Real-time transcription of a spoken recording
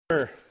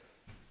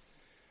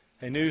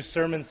A new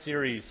sermon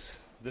series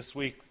this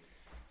week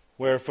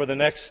where for the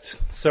next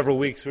several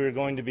weeks we are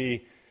going to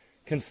be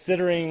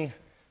considering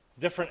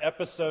different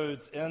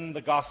episodes in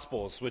the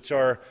Gospels, which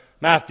are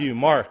Matthew,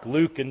 Mark,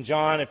 Luke, and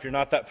John. If you're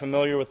not that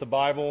familiar with the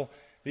Bible,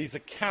 these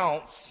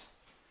accounts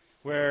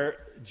where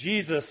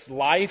Jesus'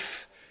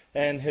 life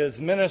and his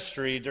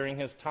ministry during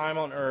his time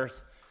on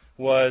earth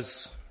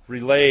was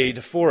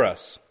relayed for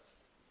us.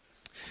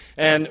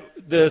 And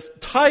the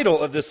title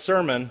of this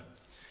sermon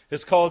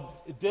is called,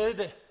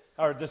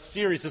 this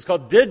series is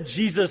called, Did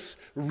Jesus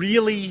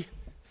Really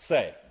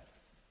Say?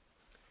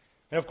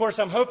 And of course,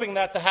 I'm hoping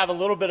that to have a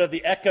little bit of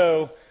the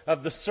echo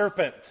of the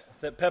serpent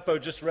that Peppo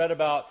just read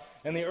about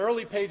in the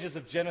early pages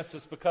of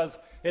Genesis, because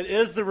it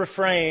is the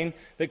refrain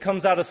that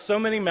comes out of so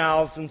many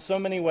mouths in so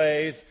many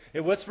ways.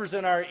 It whispers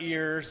in our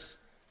ears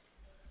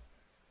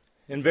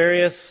in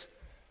various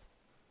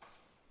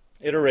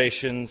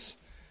iterations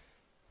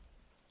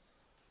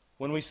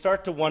when we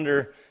start to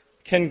wonder,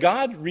 can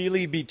God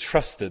really be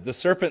trusted? The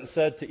serpent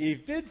said to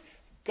Eve, did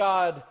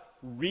God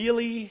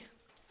really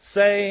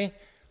say?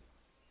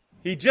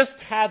 He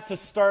just had to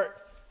start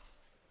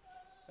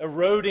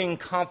eroding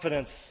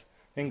confidence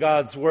in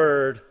God's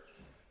word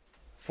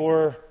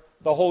for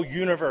the whole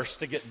universe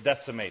to get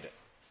decimated.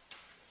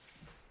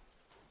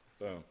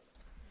 Boom.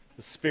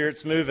 The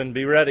Spirit's moving.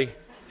 Be ready.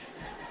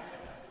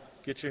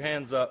 Get your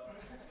hands up.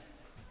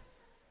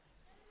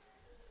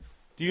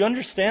 Do you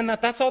understand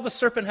that? That's all the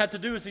serpent had to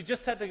do, is he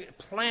just had to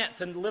plant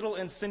a little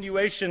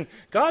insinuation.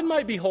 God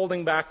might be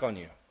holding back on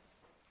you.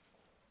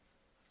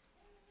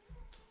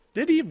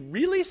 Did he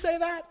really say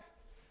that?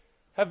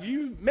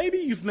 Maybe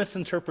you've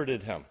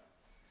misinterpreted him.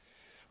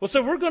 Well,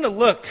 so we're going to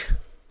look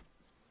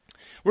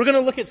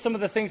at some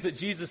of the things that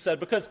Jesus said,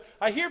 because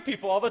I hear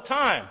people all the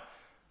time.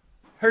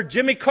 Heard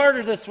Jimmy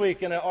Carter this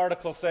week in an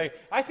article say,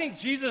 I think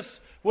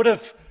Jesus would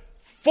have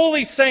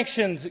fully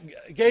sanctioned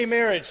gay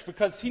marriage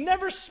because he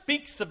never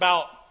speaks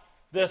about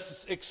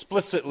this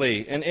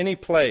explicitly in any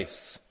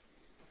place.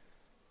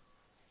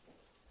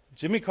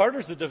 Jimmy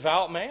Carter's a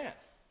devout man.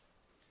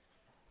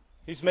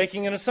 He's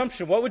making an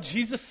assumption. What would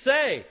Jesus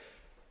say?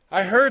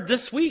 I read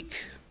this week,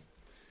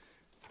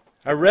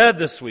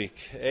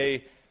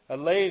 a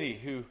lady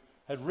who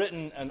had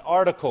written an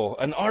article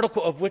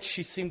of which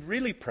she seemed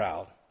really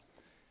proud.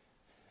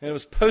 And it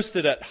was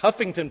posted at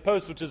Huffington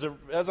Post, which is,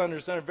 as I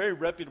understand, a very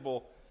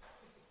reputable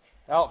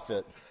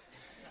outfit,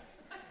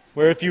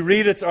 where if you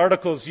read its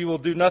articles, you will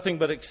do nothing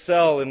but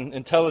excel in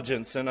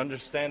intelligence and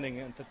understanding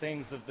and the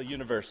things of the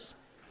universe.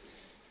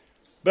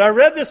 But I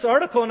read this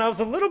article and I was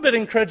a little bit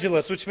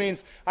incredulous, which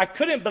means I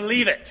couldn't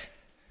believe it.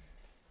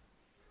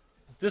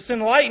 This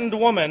enlightened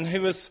woman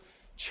who was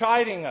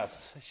chiding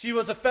us, she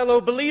was a fellow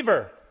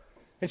believer,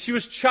 and she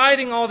was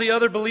chiding all the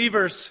other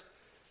believers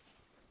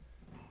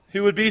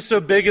who would be so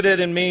bigoted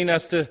and mean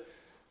as to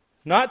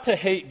not to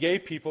hate gay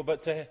people,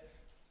 but to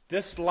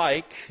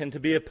dislike and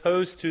to be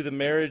opposed to the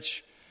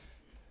marriage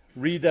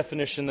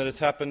redefinition that has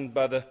happened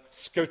by the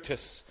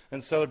SCOTUS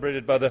and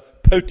celebrated by the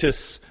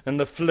POTUS and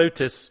the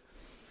FLOTUS.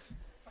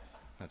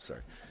 I'm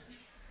sorry.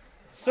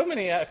 So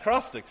many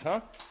acrostics,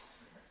 huh?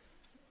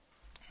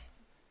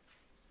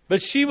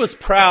 But she was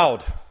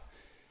proud,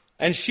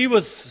 and she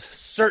was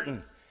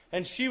certain,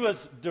 and she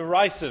was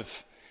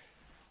derisive.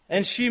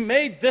 And she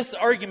made this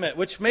argument,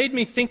 which made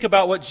me think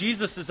about what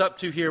Jesus is up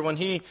to here when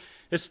he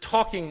is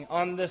talking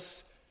on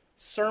this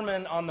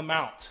Sermon on the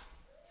Mount,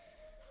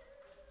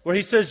 where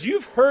he says,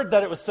 you've heard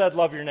that it was said,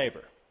 love your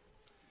neighbor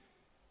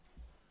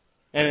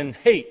and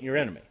hate your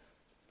enemy.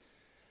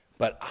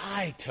 But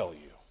I tell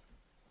you,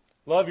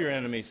 love your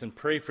enemies and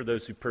pray for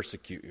those who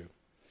persecute you.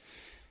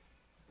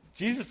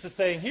 Jesus is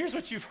saying, here's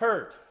what you've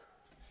heard.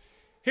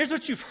 Here's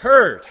what you've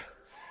heard.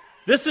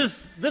 This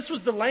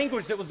was the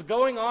language that was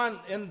going on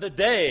in the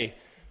day.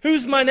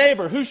 Who's my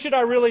neighbor? Who should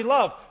I really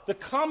love? The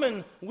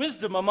common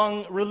wisdom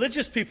among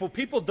religious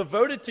people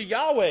devoted to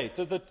Yahweh,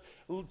 to the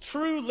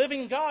true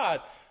living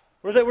God,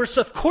 were that we're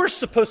of course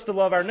supposed to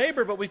love our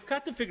neighbor, but we've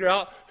got to figure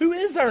out who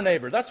is our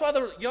neighbor. That's why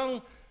the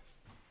young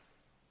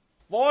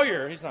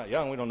lawyer, he's not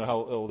young, we don't know how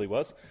old he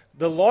was,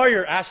 the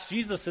lawyer asked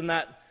Jesus in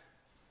that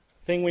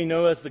thing we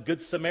know as the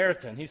Good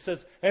Samaritan. He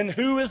says, and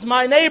who is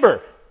my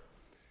neighbor?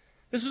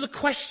 This was a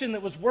question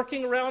that was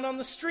working around on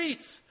the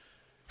streets.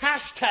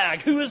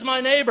 Hashtag, who is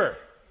my neighbor?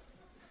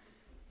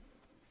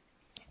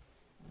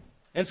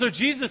 And so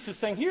Jesus is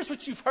saying, here's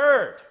what you've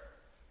heard,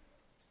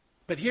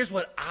 but here's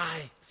what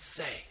I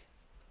say.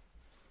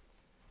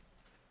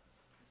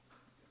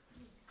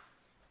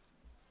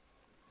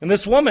 And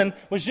this woman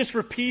was just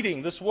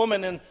repeating, this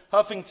woman in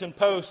Huffington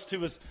Post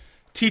who was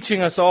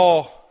teaching us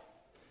all.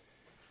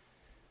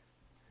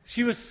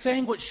 She was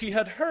saying what she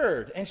had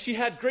heard, and she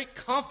had great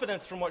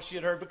confidence from what she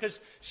had heard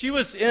because she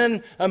was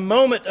in a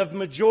moment of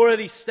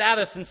majority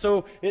status, and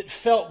so it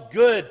felt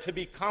good to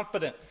be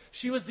confident.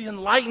 She was the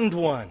enlightened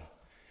one.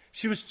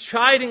 She was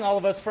chiding all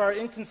of us for our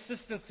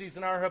inconsistencies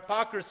and our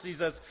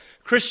hypocrisies as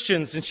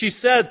Christians. And she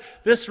said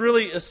this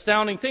really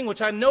astounding thing,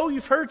 which I know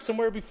you've heard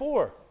somewhere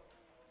before.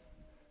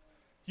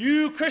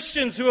 You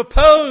Christians who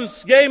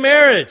oppose gay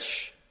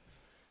marriage,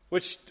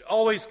 which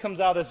always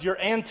comes out as you're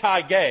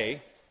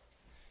anti-gay.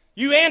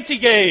 You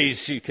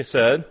anti-gays, she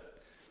said.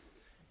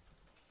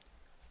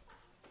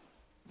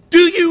 Do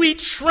you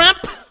eat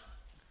shrimp?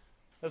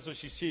 That's what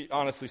she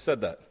honestly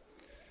said that.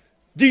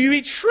 Do you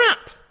eat shrimp?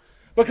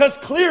 Because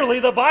clearly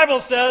the Bible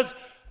says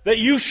that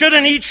you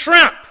shouldn't eat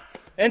shrimp.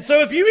 And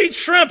so if you eat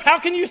shrimp, how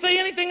can you say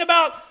anything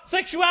about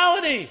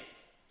sexuality?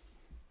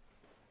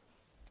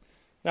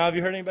 Now, have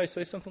you heard anybody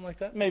say something like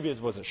that? Maybe it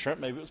wasn't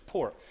shrimp, maybe it was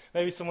pork.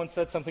 Maybe someone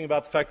said something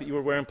about the fact that you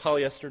were wearing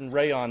polyester and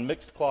rayon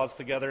mixed cloths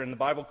together, and the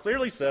Bible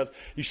clearly says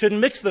you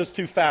shouldn't mix those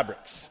two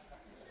fabrics.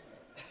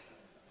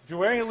 If you're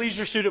wearing a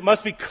leisure suit, it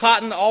must be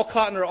cotton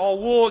or all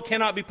wool. It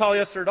cannot be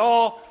polyester at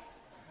all.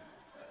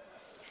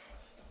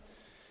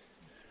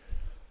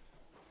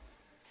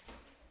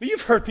 But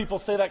you've heard people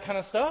say that kind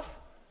of stuff.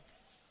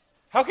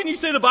 How can you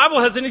say the Bible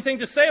has anything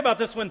to say about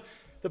this when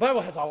the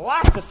Bible has a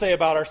lot to say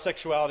about our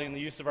sexuality and the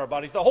use of our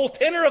bodies? The whole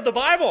tenor of the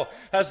Bible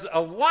has a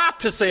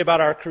lot to say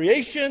about our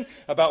creation,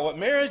 about what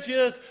marriage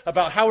is,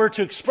 about how we're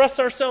to express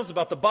ourselves,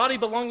 about the body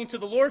belonging to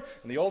the Lord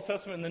in the Old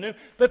Testament and the New.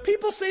 But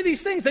people say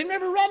these things. They've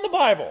never read the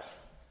Bible.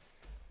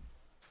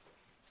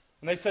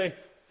 And they say,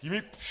 you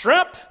eat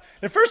shrimp?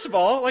 And first of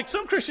all, like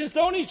some Christians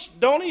don't eat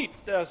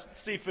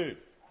seafood.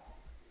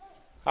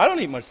 I don't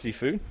eat much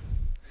seafood.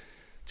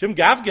 Jim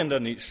Gaffigan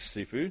doesn't eat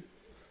seafood.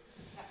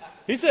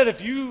 He said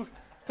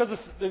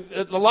because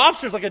the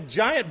lobster is like a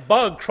giant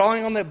bug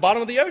crawling on the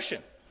bottom of the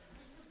ocean.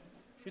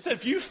 He said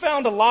if you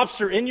found a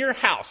lobster in your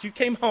house, you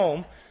came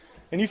home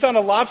and you found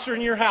a lobster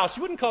in your house,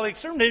 you wouldn't call the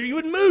exterminator, you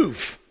would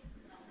move.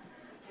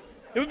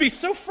 It would be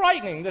so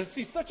frightening to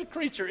see such a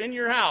creature in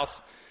your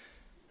house.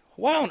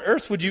 Why on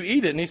earth would you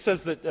eat it? And he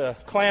says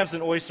that clams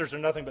and oysters are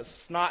nothing but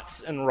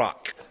snots and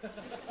rock.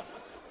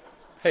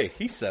 Hey,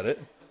 he said it.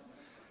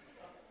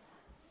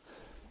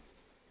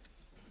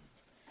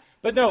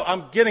 But no,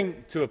 I'm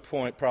getting to a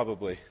point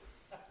probably.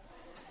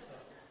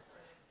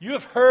 You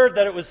have heard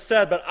that it was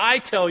said, but I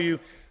tell you,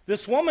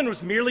 this woman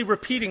was merely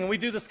repeating, and we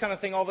do this kind of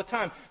thing all the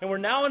time. And we're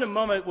now in a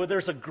moment where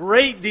there's a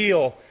great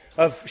deal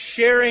of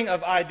sharing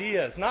of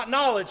ideas. Not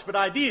knowledge, but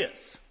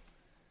ideas.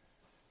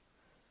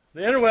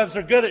 The interwebs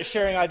are good at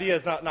sharing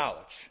ideas, not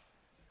knowledge.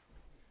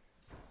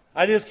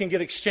 Ideas can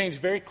get exchanged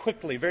very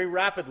quickly, very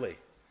rapidly.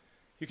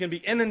 You can be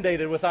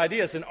inundated with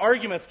ideas, and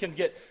arguments can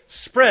get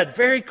spread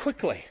very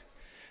quickly.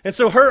 And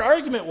so her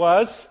argument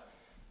was,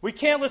 we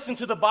can't listen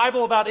to the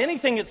Bible about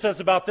anything it says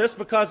about this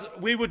because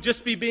we would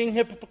just be being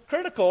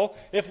hypocritical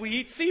if we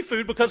eat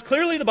seafood, because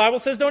clearly the Bible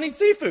says don't eat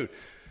seafood.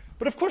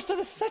 But of course that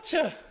is such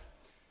a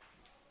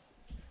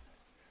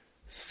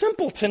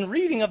simpleton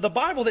reading of the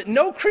Bible that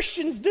no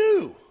Christians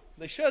do.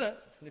 They shouldn't.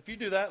 And if you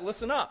do that,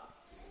 listen up.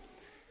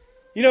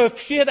 You know, if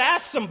she had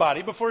asked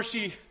somebody before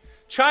she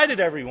chided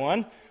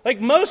everyone, like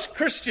most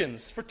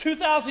Christians for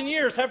 2,000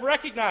 years have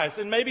recognized,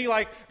 and maybe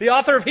like the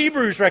author of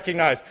Hebrews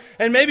recognized,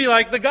 and maybe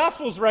like the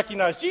Gospels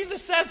recognized,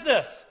 Jesus says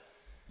this.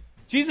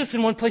 Jesus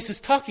in one place is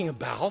talking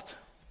about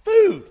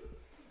food,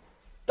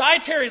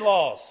 dietary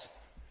laws,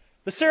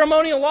 the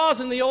ceremonial laws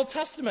in the Old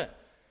Testament.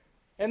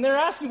 And they're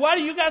asking, why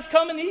do you guys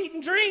come and eat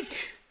and drink?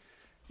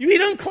 You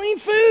eat unclean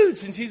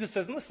foods. And Jesus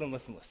says, listen.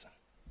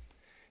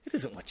 It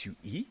isn't what you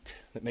eat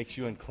that makes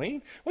you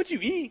unclean. What you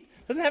eat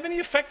doesn't have any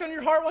effect on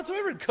your heart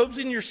whatsoever. It goes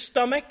in your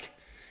stomach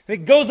and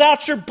it goes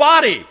out your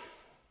body.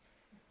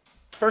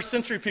 First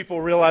century people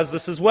realized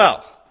this as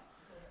well.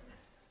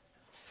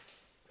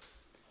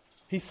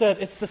 He said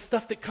it's the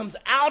stuff that comes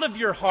out of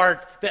your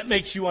heart that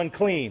makes you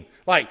unclean.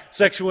 Like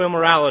sexual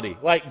immorality,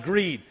 like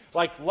greed,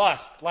 like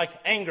lust, like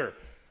anger,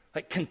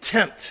 like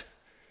contempt.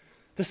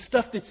 The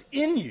stuff that's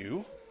in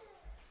you,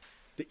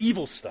 the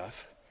evil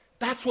stuff,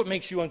 that's what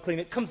makes you unclean.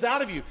 It comes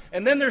out of you.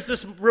 And then there's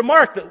this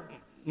remark that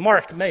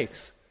Mark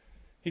makes.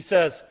 He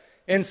says,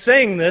 in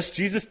saying this,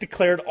 Jesus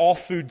declared all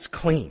foods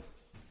clean.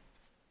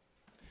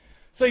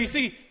 So you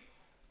see,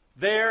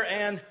 there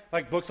and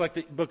like books like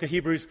the book of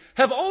Hebrews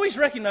have always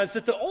recognized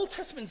that the Old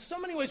Testament in so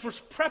many ways was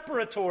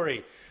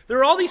preparatory. There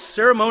are all these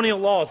ceremonial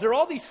laws. There are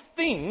all these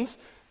things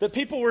that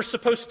people were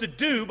supposed to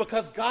do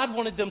because God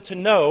wanted them to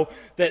know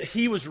that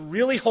He was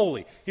really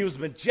holy. He was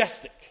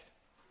majestic.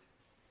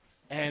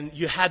 And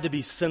you had to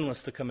be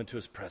sinless to come into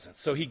His presence.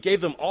 So He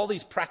gave them all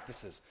these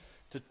practices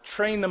to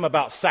train them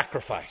about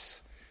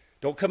sacrifice.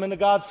 Don't come into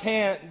God's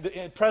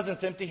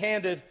presence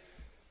empty-handed.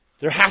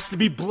 There has to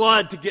be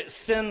blood to get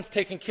sins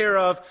taken care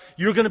of.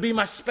 You're going to be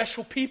my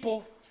special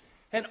people.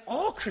 And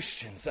all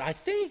Christians, I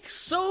think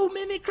so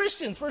many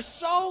Christians for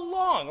so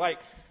long, like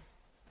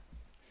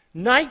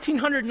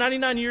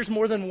 1,999 years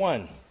more than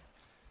 1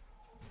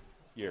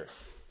 year,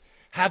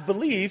 have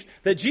believed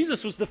that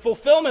Jesus was the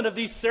fulfillment of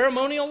these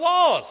ceremonial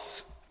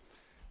laws.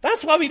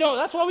 That's why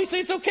we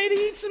say it's okay to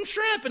eat some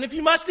shrimp. And if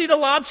you must eat a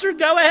lobster,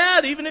 go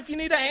ahead, even if you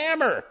need a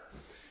hammer.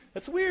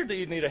 It's weird that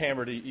you need a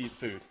hammer to eat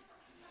food.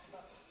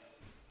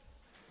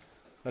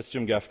 That's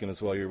Jim Gaffigan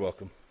as well. You're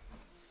welcome.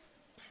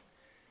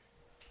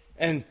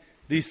 And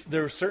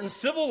there were certain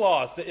civil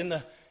laws that in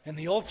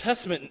the Old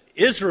Testament,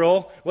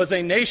 Israel was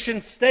a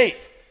nation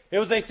state. It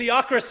was a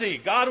theocracy.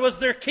 God was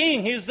their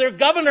king. He was their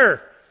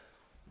governor.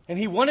 And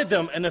he wanted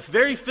them in a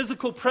very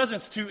physical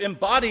presence to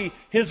embody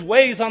his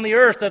ways on the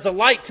earth as a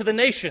light to the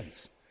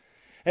nations.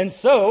 And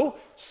so,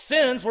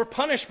 sins were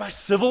punished by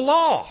civil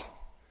law.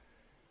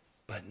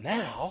 But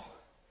now,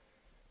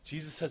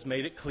 Jesus has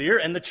made it clear,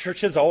 and the church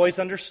has always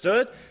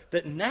understood,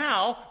 that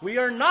now we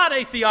are not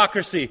a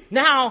theocracy.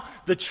 Now,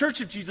 the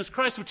church of Jesus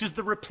Christ, which is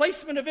the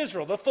replacement of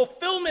Israel, the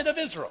fulfillment of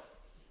Israel,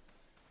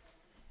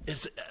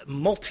 is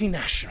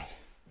multinational.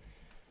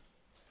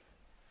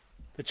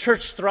 The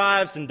church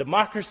thrives in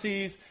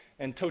democracies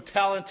and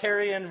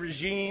totalitarian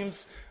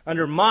regimes,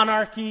 under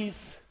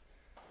monarchies,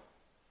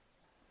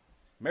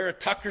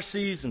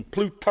 meritocracies and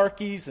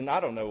plutarchies and I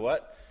don't know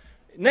what.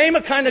 Name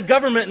a kind of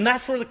government, and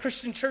that's where the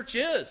Christian church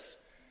is.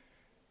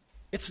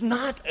 It's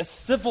not a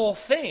civil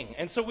thing,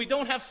 and so we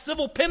don't have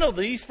civil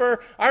penalties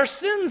for our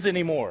sins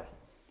anymore.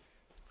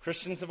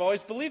 Christians have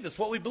always believed this.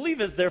 What we believe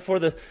is,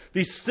 therefore,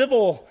 these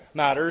civil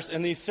matters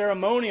and these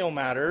ceremonial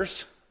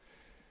matters,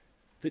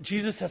 that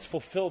Jesus has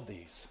fulfilled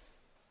these.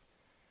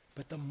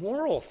 But the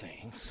moral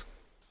things,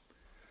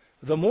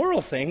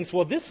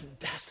 well, this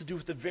has to do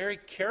with the very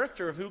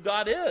character of who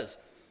God is,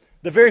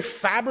 the very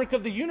fabric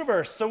of the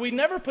universe. So we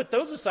never put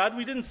those aside.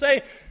 We didn't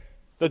say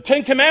the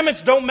Ten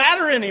Commandments don't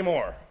matter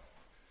anymore,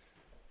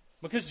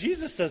 because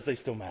Jesus says they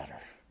still matter.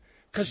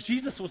 Because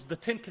Jesus was the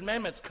Ten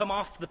Commandments come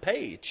off the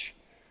page.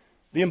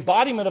 The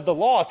embodiment of the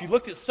law. If you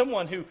looked at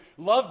someone who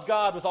loved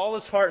God with all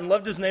his heart and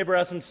loved his neighbor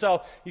as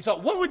himself, you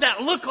thought, what would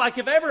that look like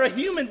if ever a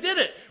human did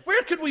it?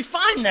 Where could we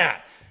find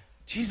that?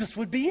 Jesus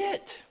would be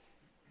it.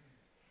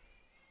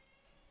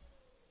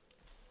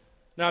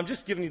 Now, I'm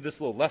just giving you this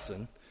little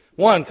lesson.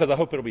 One, because I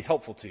hope it'll be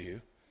helpful to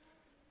you.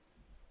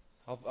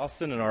 I'll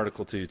send an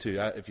article to you, too,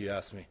 if you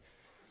ask me.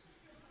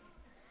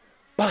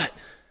 But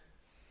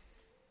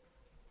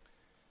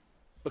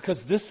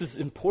because this is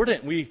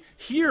important. We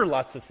hear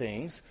lots of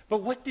things,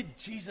 but what did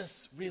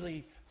Jesus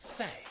really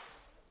say?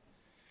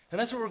 And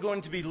that's what we're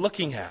going to be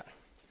looking at.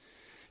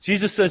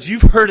 Jesus says,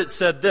 you've heard it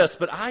said this,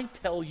 but I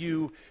tell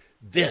you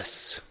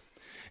this.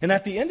 And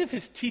at the end of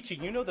his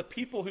teaching, you know the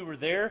people who were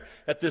there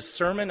at this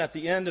sermon, at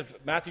the end of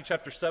Matthew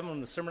chapter 7,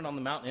 when the Sermon on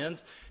the Mount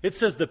ends, it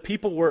says the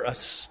people were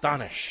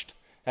astonished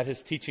at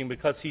his teaching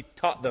because he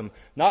taught them,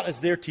 not as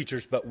their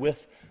teachers, but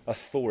with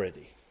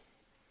authority.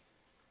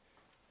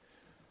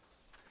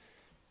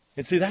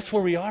 And see, that's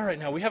where we are right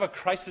now. We have a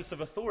crisis of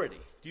authority.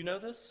 Do you know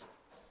this?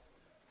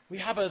 We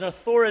have an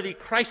authority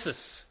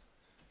crisis.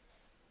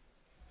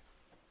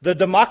 The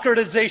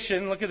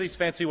democratization, look at these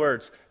fancy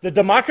words. The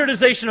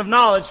democratization of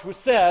knowledge, which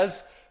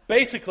says,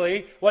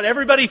 basically, what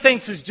everybody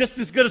thinks is just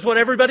as good as what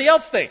everybody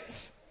else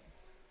thinks.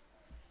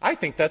 I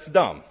think that's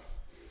dumb.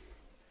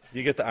 Do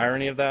you get the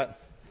irony of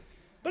that?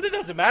 But it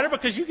doesn't matter,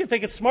 because you can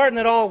think it's smart, and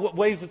it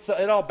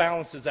all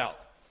balances out.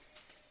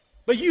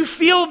 But you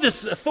feel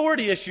this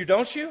authority issue,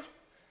 don't you?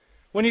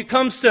 When it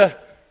comes to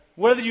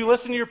whether you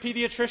listen to your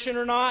pediatrician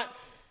or not.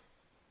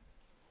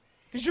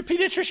 Because your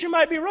pediatrician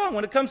might be wrong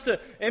when it comes to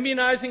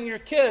immunizing your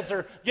kids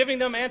or giving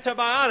them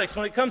antibiotics,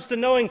 when it comes to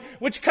knowing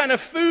which kind of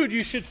food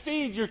you should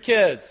feed your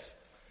kids,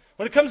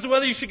 when it comes to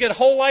whether you should get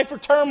whole life or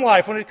term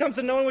life, when it comes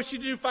to knowing what you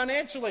do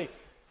financially.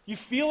 You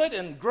feel it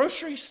in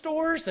grocery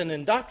stores and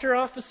in doctor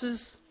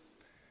offices.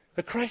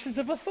 The crisis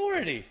of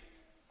authority.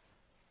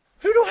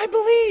 Who do I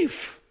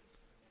believe?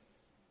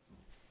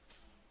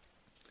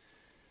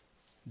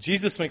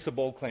 Jesus makes a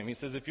bold claim. He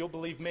says, if you'll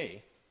believe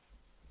me,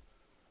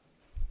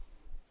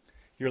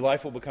 your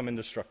life will become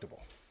indestructible.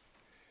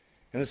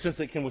 In the sense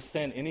that it can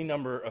withstand any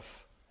number of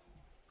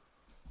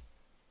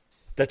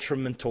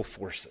detrimental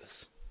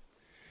forces.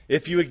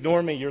 If you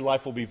ignore me, your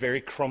life will be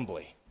very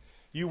crumbly.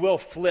 You will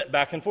flit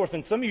back and forth.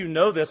 And some of you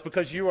know this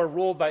because you are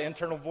ruled by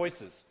internal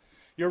voices.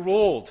 You're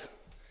ruled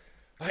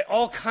by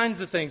all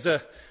kinds of things.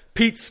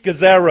 Pete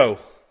Scazzaro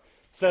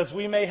says,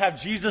 we may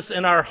have Jesus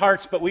in our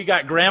hearts, but we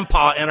got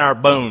grandpa in our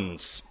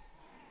bones.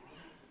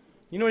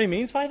 You know what he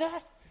means by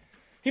that?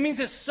 He means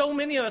that so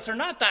many of us are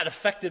not that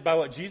affected by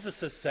what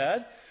Jesus has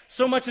said,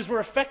 so much as we're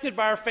affected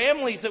by our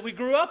families that we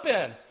grew up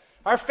in.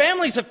 Our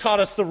families have taught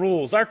us the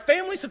rules. Our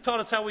families have taught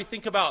us how we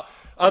think about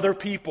other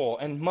people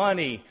and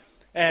money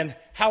and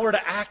how we're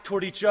to act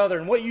toward each other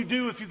and what you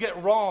do if you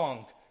get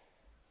wronged.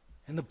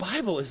 And the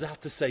Bible is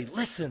out to say,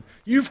 listen,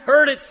 you've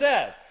heard it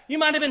said. You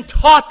might have been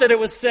taught that it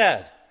was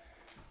said.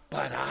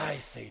 But I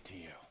say to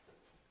you,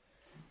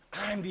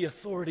 I'm the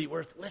authority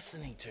worth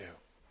listening to.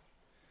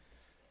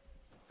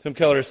 Tim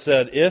Keller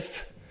said,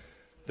 if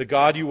the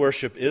God you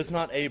worship is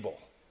not able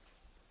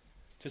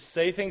to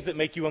say things that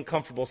make you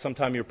uncomfortable,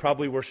 sometime you're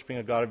probably worshiping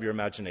a God of your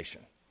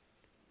imagination.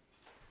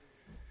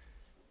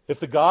 If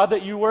the God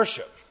that you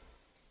worship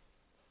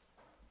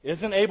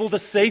isn't able to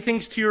say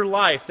things to your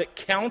life that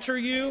counter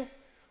you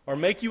or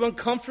make you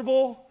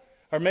uncomfortable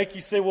or make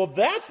you say, well,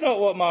 that's not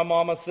what my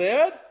mama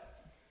said.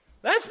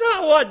 That's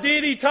not what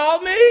Dee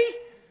taught me.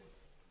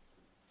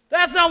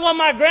 That's not what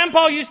my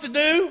grandpa used to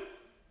do.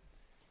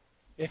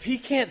 If he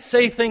can't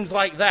say things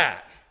like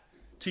that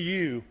to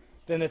you,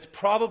 then it's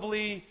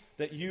probably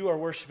that you are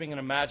worshiping an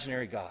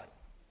imaginary God.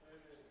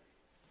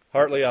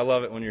 Hartley, I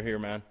love it when you're here,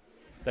 man.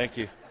 Thank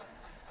you.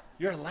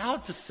 You're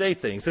allowed to say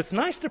things. It's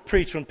nice to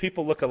preach when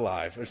people look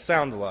alive or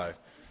sound alive.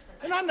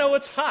 And I know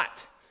it's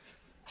hot.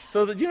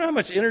 So you know how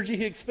much energy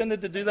he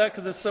expended to do that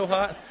because it's so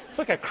hot? It's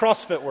like a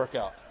CrossFit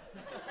workout.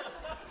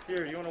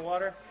 Here, you want a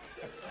water?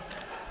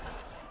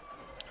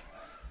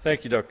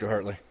 Thank you, Dr.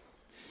 Hartley.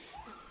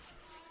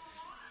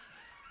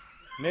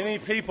 Many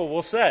people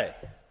will say,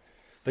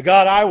 the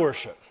God I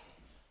worship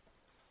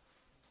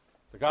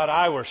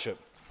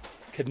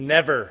could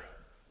never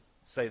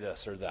say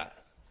this or that.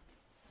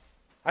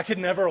 I could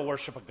never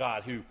worship a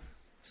God who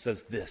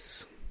says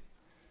this.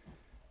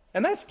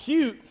 And that's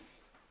cute,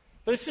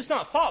 but it's just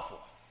not thoughtful.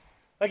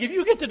 Like if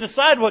you get to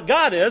decide what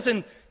God is,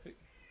 and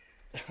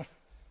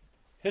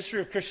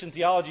history of Christian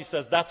theology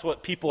says that's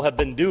what people have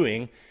been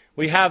doing.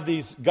 We have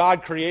these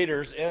God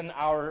creators in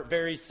our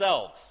very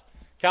selves.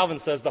 Calvin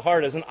says the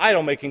heart is an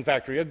idol-making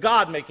factory, a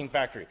God-making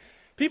factory.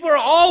 People are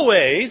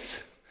always,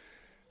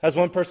 as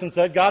one person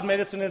said, God made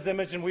us in his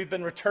image and we've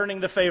been returning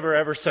the favor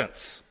ever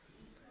since.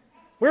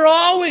 We're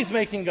always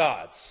making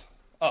gods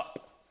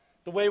up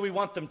the way we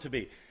want them to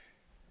be.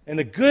 And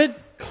a good,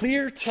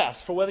 clear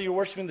test for whether you're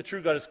worshiping the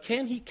true God is,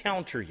 can he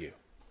counter you?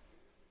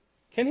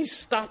 Can he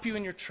stop you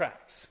in your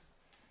tracks?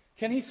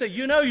 Can he say,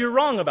 you know, you're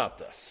wrong about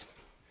this?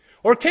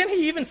 Or can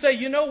he even say,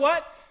 you know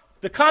what?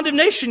 The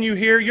condemnation you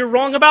hear, you're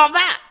wrong about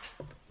that.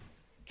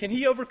 Can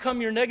he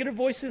overcome your negative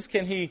voices?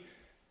 Can he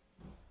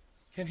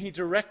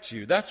direct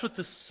you? That's what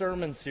this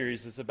sermon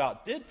series is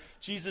about. Did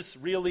Jesus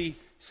really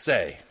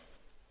say?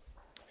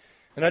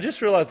 And I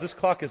just realized this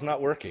clock is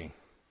not working.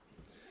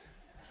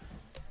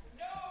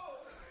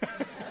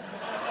 No!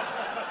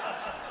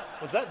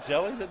 Was that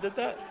Jelly that did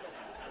that?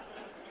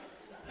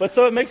 But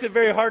so it makes it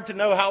very hard to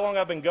know how long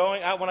I've been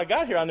going. When I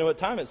got here, I knew what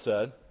time it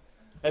said.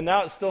 And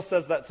now it still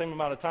says that same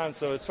amount of time.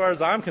 So as far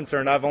as I'm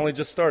concerned, I've only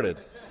just started.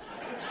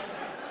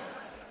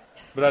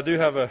 But I do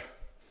have I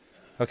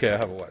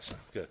have a watch now.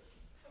 Good.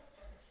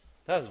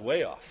 That is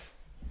way off.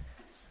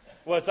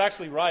 Well, it's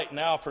actually right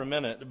now for a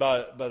minute,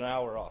 about an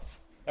hour off.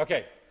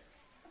 Okay.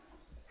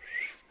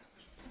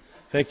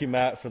 Thank you,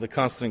 Matt, for the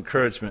constant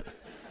encouragement.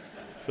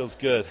 Feels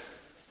good.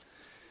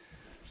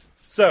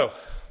 So,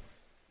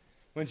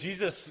 when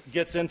Jesus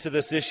gets into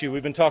this issue,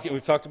 we've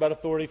talked about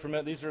authority for a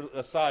minute. These are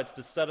asides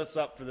to set us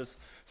up for this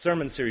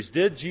sermon series.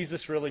 Did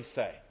Jesus really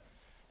say?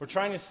 We're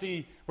trying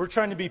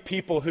to be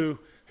people who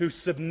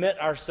submit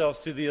ourselves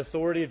to the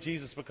authority of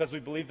Jesus because we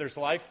believe there's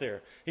life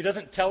there. He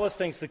doesn't tell us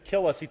things to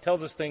kill us. He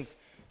tells us things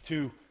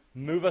to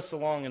move us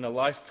along in a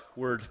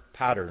lifeward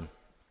pattern.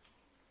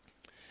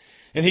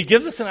 And he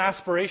gives us an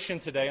aspiration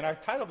today, and I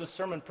titled this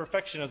sermon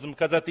Perfectionism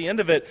because at the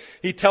end of it,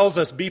 he tells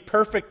us, be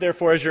perfect,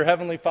 therefore, as your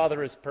heavenly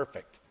Father is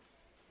perfect.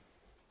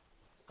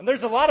 And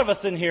there's a lot of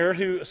us in here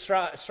who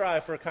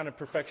strive for a kind of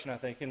perfection, I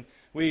think, and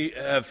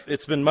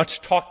it's been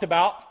much talked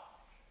about.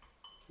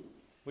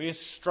 We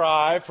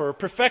strive for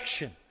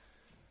perfection.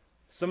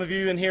 Some of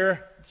you in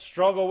here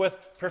struggle with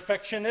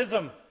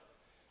perfectionism.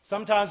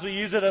 Sometimes we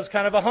use it as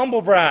kind of a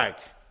humble brag.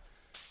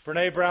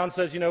 Brene Brown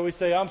says, we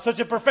say, I'm such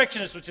a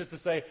perfectionist, which is to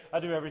say, I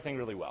do everything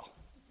really well.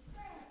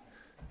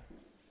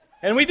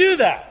 And we do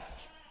that.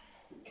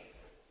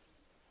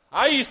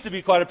 I used to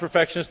be quite a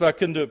perfectionist, but I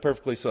couldn't do it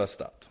perfectly, so I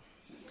stopped.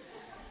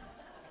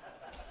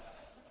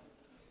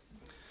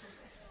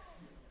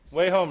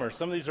 Way homers.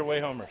 Some of these are way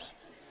homers.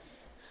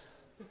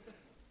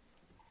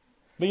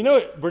 But you know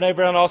what Brene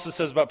Brown also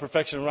says about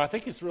perfection? And I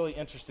think it's really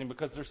interesting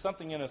because there's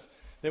something in us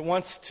that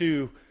wants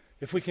to,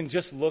 if we can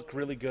just look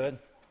really good,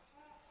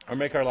 or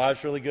make our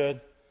lives really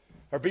good,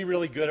 or be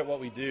really good at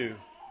what we do,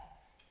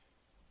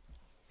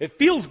 it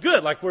feels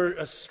good, like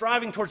we're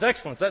striving towards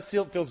excellence. That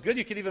feels good.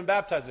 You could even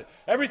baptize it.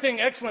 Everything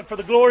excellent for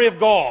the glory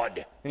of God.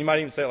 And you might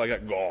even say it like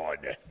that,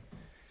 God.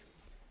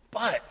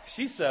 But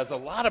she says a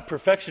lot of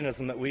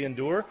perfectionism that we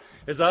endure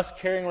is us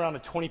carrying around a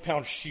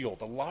 20-pound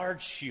shield, a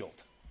large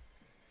shield.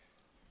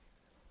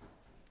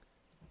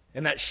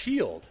 And that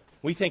shield,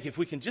 we think if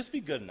we can just be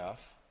good enough,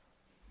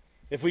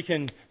 if we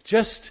can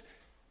just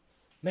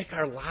make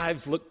our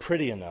lives look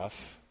pretty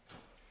enough,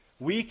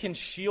 we can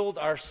shield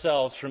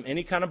ourselves from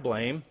any kind of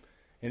blame,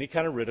 any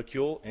kind of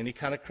ridicule, any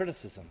kind of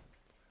criticism.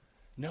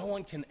 No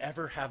one can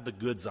ever have the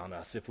goods on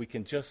us if we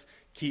can just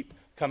keep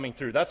coming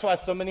through. That's why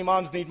so many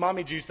moms need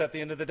mommy juice at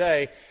the end of the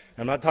day.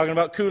 I'm not talking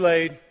about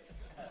Kool-Aid.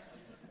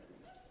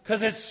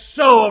 Because it's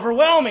so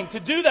overwhelming to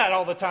do that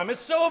all the time.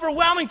 It's so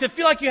overwhelming to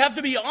feel like you have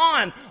to be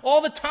on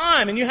all the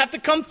time and you have to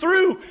come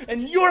through.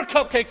 And your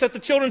cupcakes at the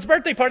children's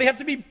birthday party have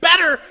to be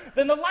better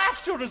than the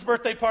last children's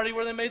birthday party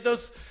where they made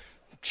those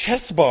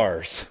chess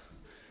bars.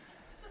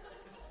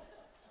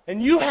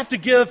 And you have to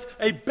give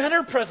a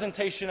better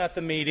presentation at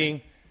the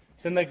meeting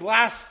than the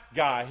last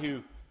guy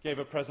who gave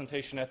a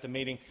presentation at the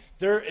meeting.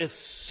 There is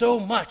so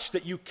much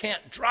that you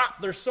can't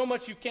drop. There's so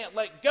much you can't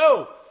let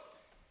go.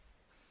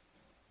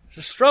 It's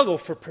a struggle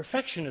for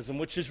perfectionism,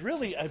 which is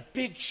really a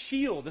big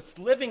shield. It's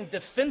living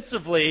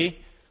defensively,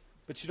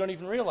 but you don't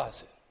even realize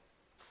it.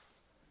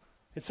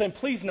 It's saying,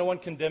 please no one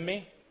condemn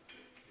me.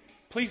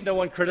 Please no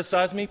one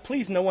criticize me.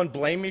 Please no one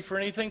blame me for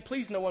anything.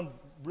 Please no one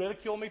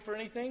ridicule me for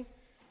anything.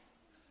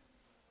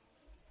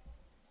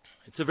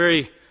 It's a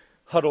very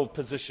huddled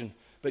position.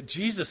 But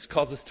Jesus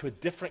calls us to a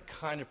different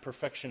kind of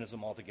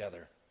perfectionism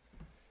altogether.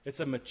 It's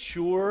a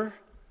mature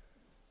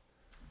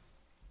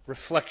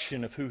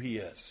reflection of who he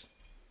is.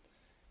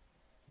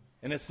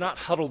 And it's not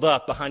huddled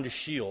up behind a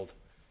shield.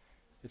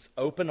 It's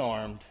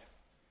open-armed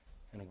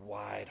and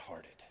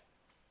wide-hearted.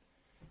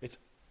 It's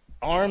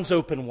arms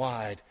open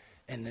wide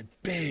and the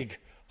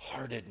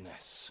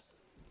big-heartedness.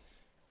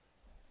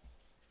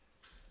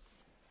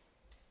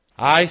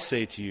 I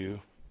say to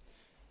you,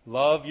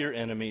 love your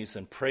enemies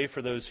and pray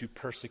for those who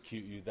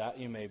persecute you, that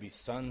you may be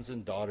sons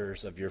and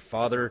daughters of your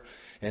Father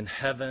in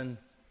heaven,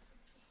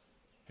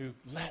 who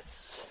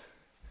lets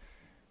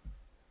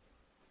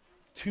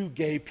two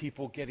gay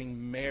people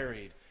getting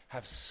married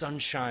have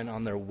sunshine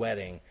on their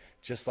wedding,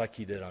 just like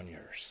he did on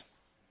yours.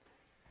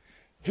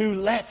 Who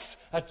lets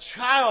a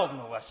child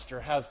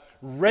molester have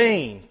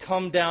rain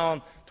come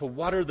down to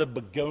water the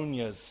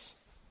begonias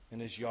in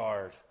his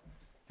yard,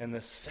 in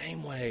the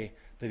same way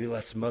that he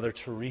lets Mother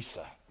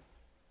Teresa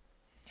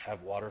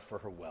have water for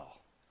her well.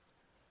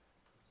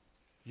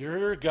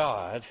 Your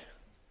God,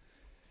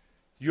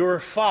 your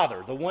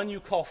Father, the one you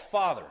call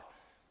Father,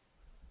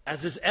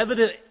 as is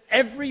evident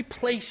every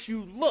place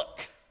you look,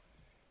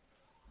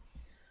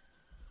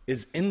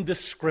 is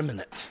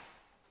indiscriminate.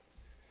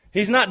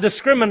 He's not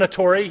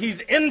discriminatory,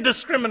 he's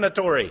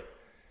indiscriminatory.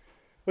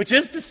 Which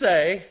is to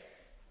say,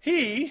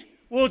 he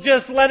will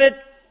just let it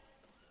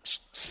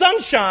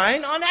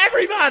sunshine on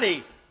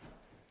everybody.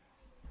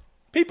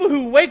 People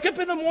who wake up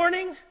in the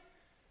morning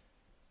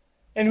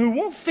and who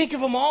won't think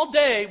of them all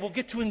day will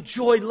get to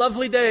enjoy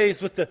lovely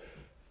days with the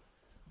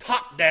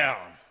top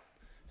down.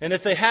 And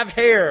if they have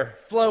hair,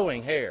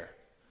 flowing hair.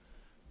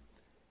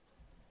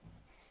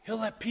 He'll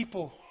let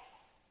people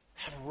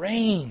have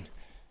rain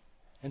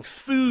and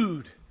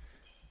food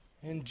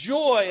and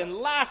joy and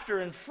laughter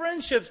and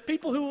friendships.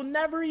 People who will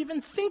never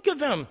even think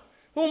of him,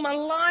 who will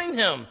malign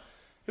him,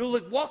 who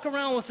will walk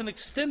around with an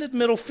extended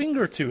middle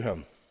finger to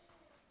him.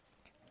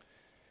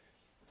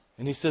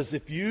 And he says,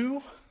 if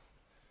you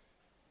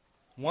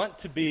want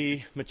to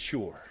be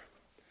mature,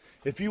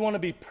 if you want to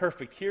be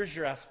perfect, here's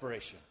your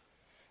aspiration.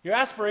 Your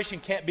aspiration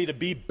can't be to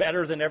be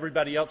better than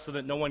everybody else so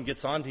that no one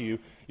gets onto you.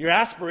 Your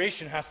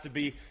aspiration has to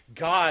be,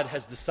 God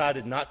has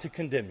decided not to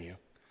condemn you,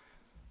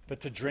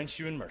 but to drench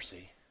you in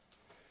mercy.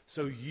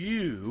 So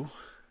you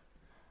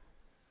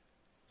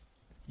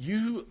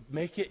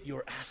make it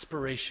your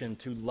aspiration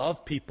to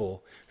love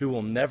people who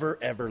will never,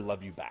 ever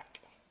love you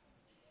back.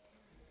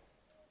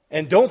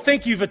 And don't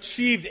think you've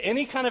achieved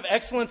any kind of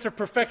excellence or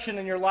perfection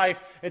in your life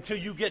until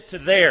you get to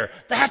there.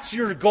 That's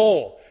your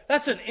goal.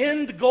 That's an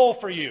end goal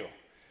for you.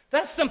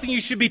 That's something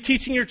you should be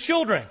teaching your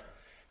children.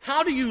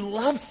 How do you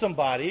love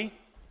somebody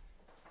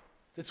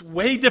that's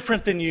way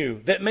different than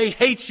you, that may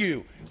hate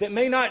you, that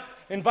may not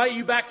invite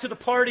you back to the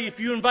party if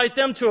you invite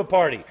them to a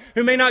party,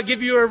 who may not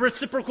give you a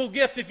reciprocal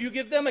gift if you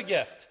give them a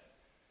gift?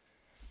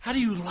 How do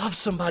you love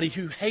somebody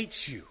who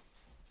hates you?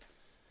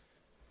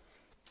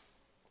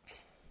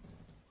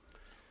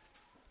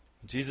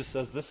 Jesus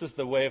says this is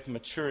the way of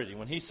maturity.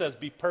 When he says,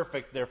 be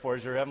perfect, therefore,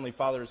 as your heavenly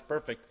Father is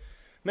perfect,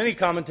 many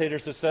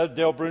commentators have said,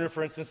 Dale Bruner,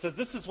 for instance, says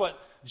this is what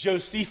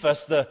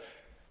Josephus, the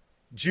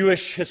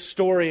Jewish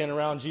historian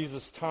around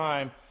Jesus'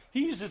 time,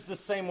 he uses the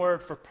same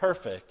word for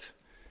perfect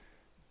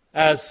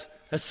as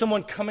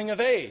someone coming of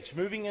age,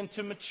 moving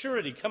into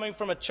maturity, coming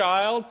from a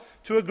child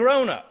to a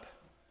grown-up.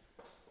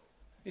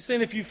 He's saying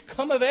if you've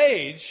come of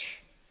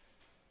age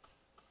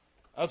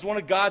as one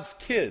of God's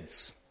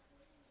kids,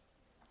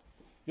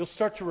 you'll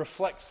start to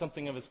reflect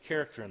something of his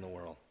character in the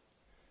world.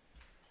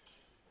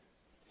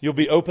 You'll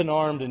be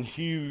open-armed and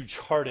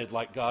huge-hearted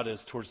like God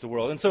is towards the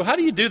world. And so how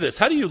do you do this?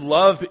 How do you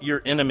love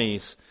your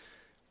enemies?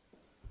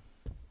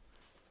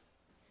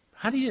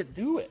 How do you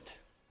do it?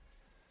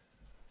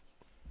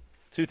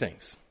 Two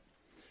things.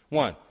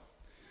 One,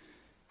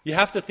 you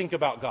have to think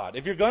about God.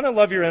 If you're going to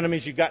love your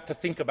enemies, you've got to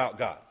think about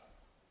God.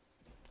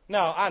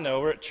 Now, I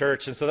know we're at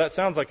church, and so that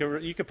sounds like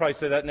you could probably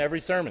say that in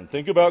every sermon.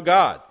 Think about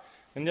God.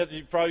 And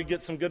you probably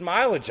get some good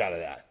mileage out of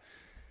that.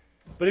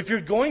 But if you're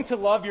going to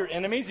love your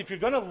enemies, if you're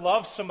going to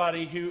love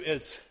somebody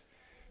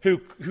who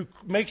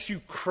makes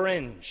you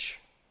cringe,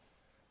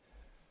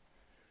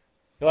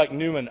 you're like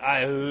Newman,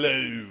 I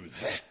loathe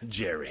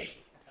Jerry.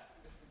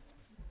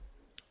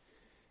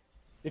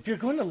 If you're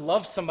going to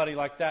love somebody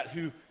like that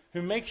who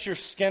makes your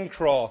skin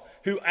crawl,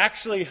 who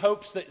actually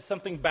hopes that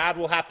something bad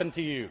will happen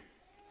to you,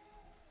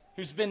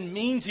 who's been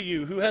mean to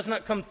you, who has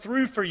not come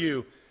through for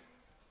you,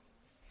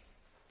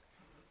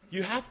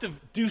 you have to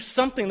do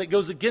something that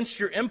goes against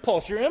your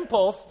impulse. Your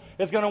impulse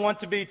is going to want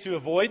to be to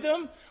avoid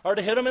them or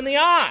to hit them in the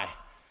eye,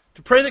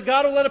 to pray that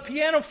God will let a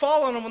piano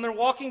fall on them when they're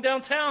walking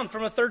downtown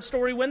from a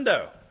third-story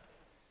window.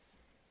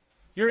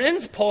 Your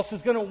impulse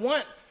is going to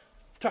want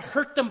to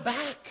hurt them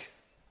back.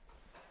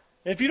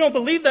 And if you don't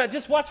believe that,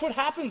 just watch what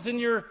happens in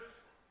your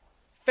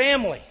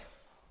family.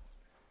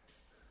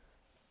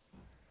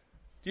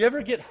 Do you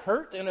ever get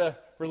hurt in a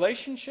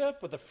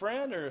relationship with a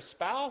friend or a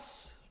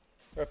spouse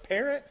or a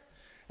parent?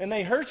 And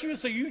they hurt you,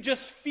 so you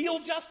just feel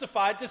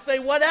justified to say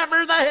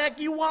whatever the heck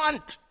you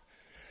want.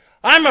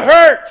 I'm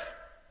hurt.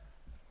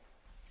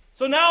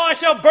 So now I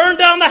shall burn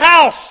down the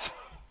house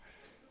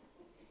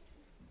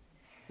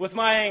with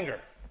my anger.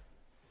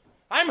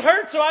 I'm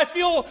hurt, so I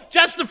feel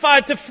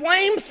justified to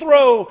flame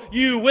throw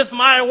you with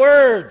my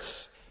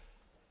words.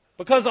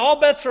 Because all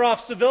bets are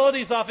off,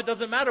 civility's off, it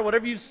doesn't matter.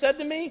 Whatever you've said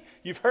to me,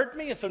 you've hurt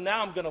me, and so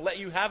now I'm going to let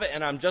you have it,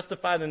 and I'm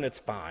justified, and it's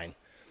fine.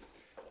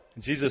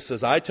 And Jesus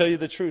says, I tell you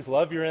the truth,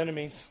 love your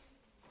enemies.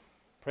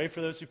 Pray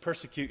for those who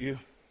persecute you.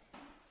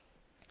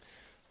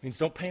 It means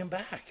don't pay them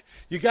back.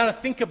 You got to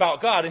think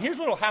about God. And here's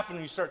what will happen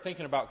when you start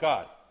thinking about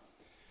God.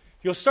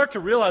 You'll start to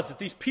realize that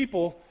these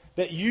people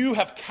that you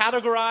have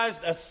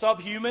categorized as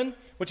subhuman,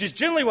 which is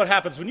generally what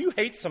happens when you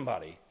hate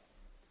somebody.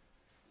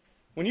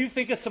 When you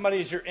think of somebody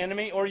as your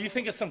enemy, or you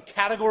think of some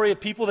category of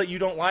people that you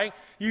don't like,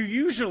 you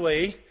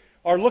usually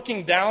are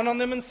looking down on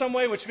them in some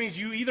way, which means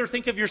you either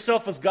think of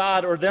yourself as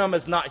God or them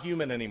as not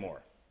human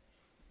anymore.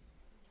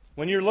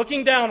 When you're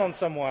looking down on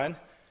someone,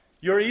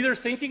 you're either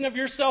thinking of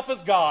yourself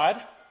as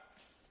God,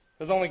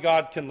 because only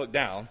God can look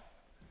down,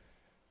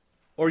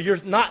 or you're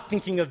not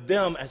thinking of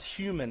them as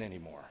human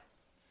anymore.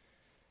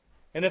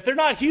 And if they're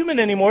not human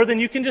anymore, then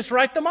you can just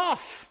write them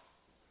off.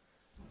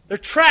 They're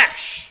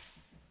trash.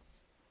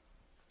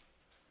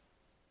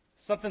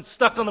 Something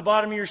stuck on the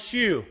bottom of your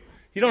shoe.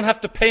 You don't have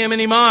to pay them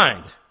any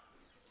mind.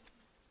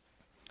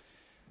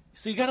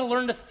 So you got to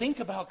learn to think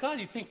about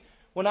God. You think,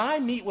 when I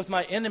meet with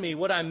my enemy,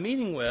 what I'm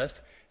meeting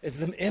with is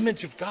the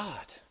image of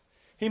God.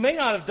 He may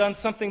not have done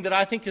something that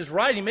I think is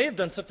right. He may have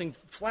done something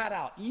flat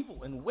out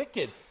evil and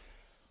wicked.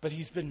 But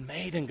he's been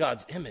made in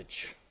God's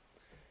image.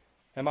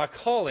 And my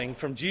calling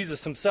from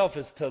Jesus himself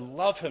is to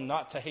love him,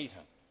 not to hate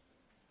him.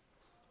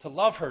 To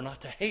love her, not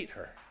to hate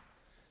her.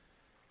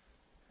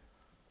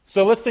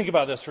 So let's think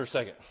about this for a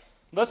second.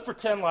 Let's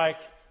pretend like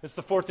it's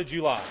the 4th of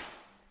July.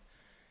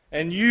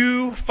 And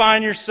you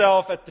find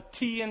yourself at the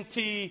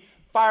TNT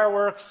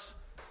fireworks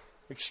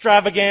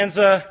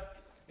extravaganza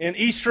in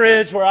East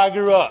Ridge, where I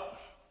grew up.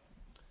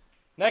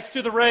 Next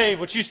to the Rave,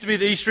 which used to be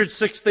the East Ridge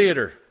 6th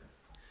Theater.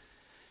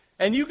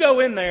 And you go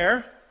in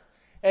there,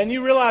 and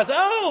you realize,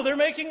 oh, they're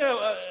making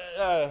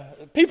a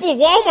People of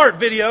Walmart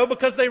video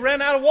because they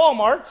ran out of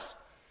Walmarts.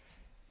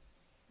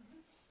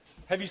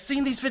 Have you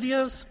seen these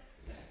videos?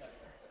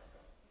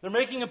 They're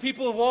making a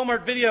People of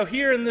Walmart video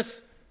here in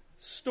this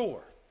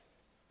store.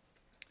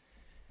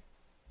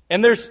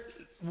 And there's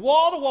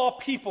wall-to-wall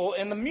people,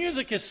 and the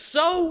music is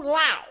so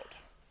loud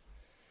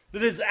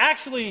that it's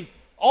actually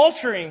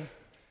altering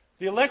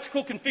the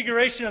electrical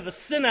configuration of the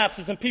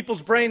synapses in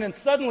people's brain, and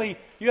suddenly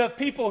you have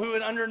people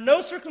who, under no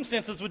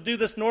circumstances would do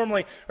this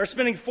normally, are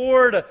spending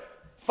 $400,000 to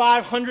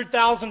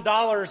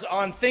 $500,000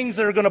 on things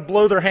that are going to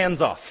blow their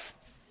hands off.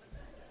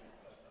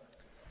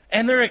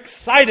 And they're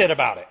excited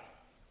about it.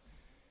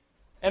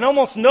 And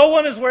almost no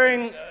one is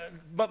wearing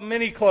but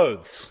many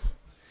clothes.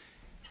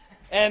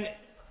 And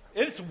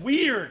it's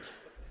weird.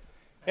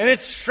 And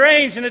it's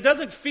strange, and it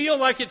doesn't feel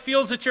like it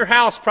feels at your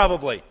house,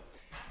 probably.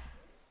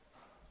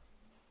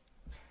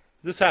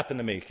 This happened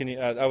to me.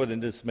 I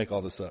wouldn't just make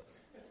all this up.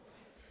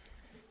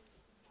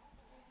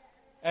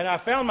 And I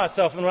found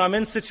myself, and when I'm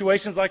in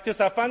situations like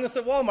this, I find this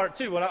at Walmart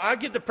too. When I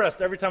get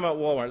depressed every time I'm at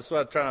Walmart. That's why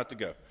I try not to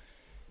go.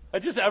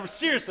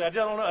 Seriously, I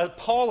don't know. A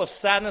pall of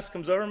sadness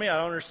comes over me. I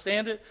don't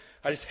understand it.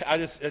 It's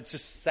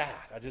just sad.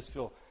 I just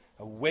feel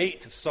a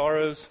weight of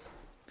sorrows.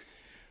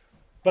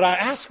 But I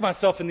ask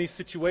myself in these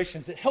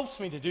situations, it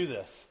helps me to do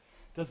this.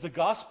 Does the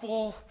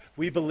gospel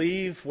we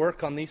believe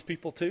work on these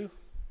people too?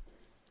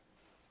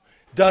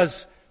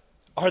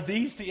 Are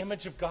these the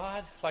image of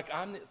God? Like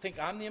think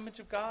I'm the image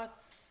of God?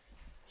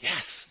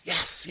 Yes,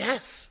 yes,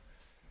 yes.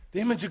 The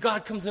image of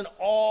God comes in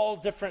all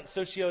different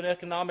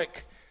socioeconomic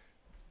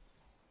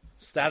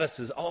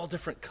statuses, all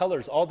different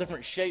colors, all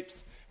different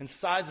shapes and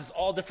sizes,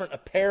 all different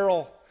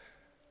apparel,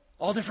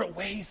 all different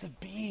ways of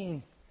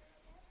being.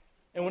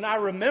 And when I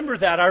remember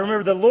that, I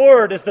remember the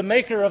Lord is the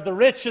maker of the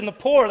rich and the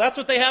poor. That's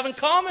what they have in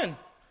common.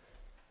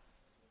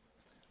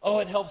 Oh,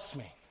 it helps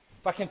me.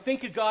 If I can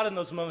think of God in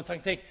those moments, I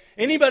can think,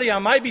 anybody I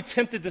might be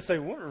tempted to say,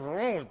 what is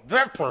wrong with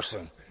that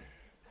person?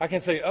 I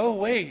can say, oh,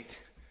 wait,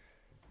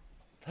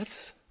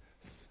 that's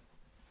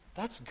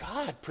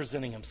God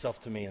presenting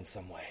himself to me in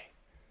some way.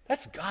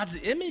 That's God's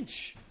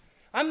image.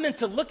 I'm meant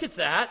to look at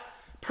that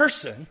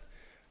person,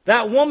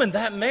 that woman,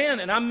 that man,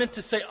 and I'm meant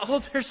to say,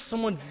 oh, there's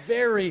someone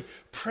very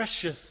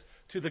precious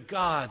to the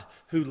God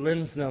who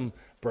lends them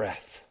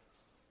breath.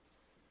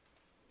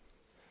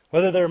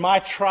 Whether they're my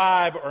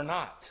tribe or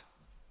not.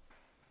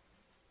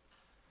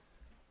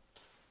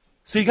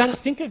 So you got to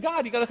think of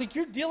God. You got to think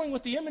you're dealing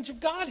with the image of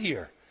God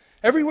here.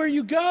 Everywhere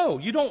you go,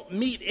 you don't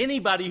meet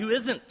anybody who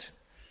isn't.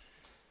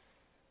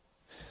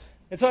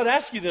 And so I'd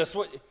ask you this.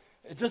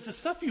 Does the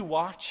stuff you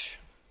watch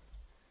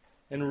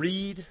and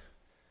read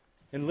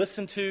and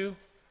listen to,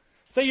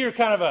 say you're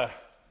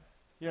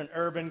you're an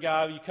urban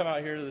guy, you come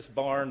out here to this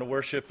barn to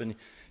worship and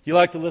you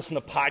like to listen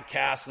to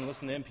podcasts and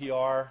listen to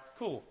NPR,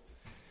 cool.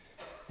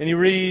 And you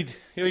read,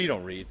 you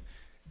don't read,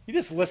 you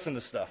just listen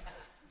to stuff.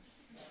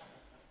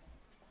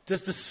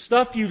 Does the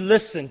stuff you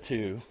listen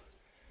to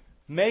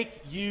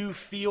make you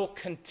feel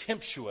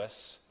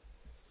contemptuous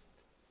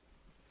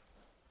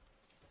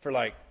for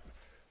like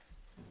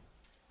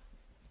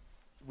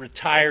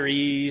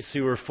retirees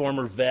who are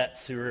former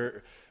vets, who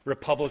are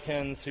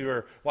Republicans, who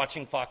are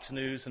watching Fox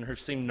News and who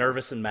seem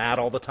nervous and mad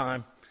all the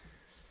time?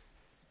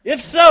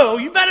 If so,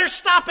 you better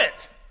stop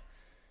it.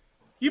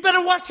 You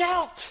better watch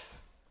out.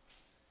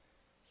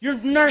 You're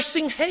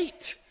nursing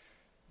hate.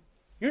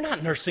 You're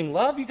not nursing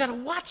love. You got to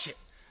watch it.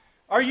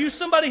 Are you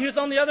somebody who's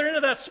on the other end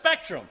of that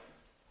spectrum,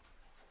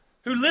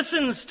 who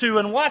listens to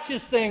and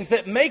watches things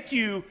that make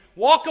you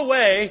walk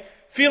away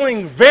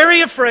feeling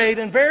very afraid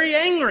and very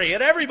angry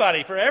at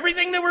everybody for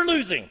everything that we're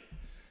losing?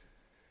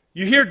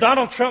 You hear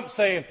Donald Trump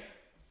saying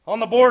on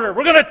the border,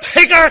 we're going to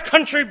take our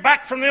country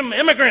back from them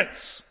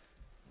immigrants.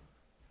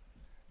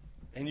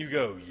 And you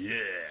go, yeah.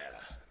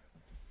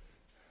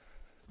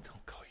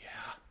 Don't go,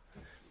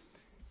 yeah.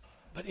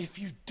 But if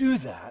you do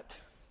that,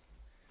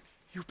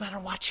 you better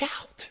watch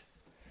out,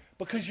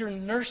 because you're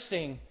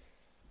nursing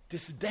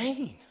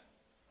disdain.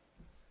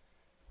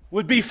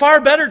 Would be far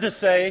better to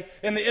say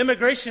in the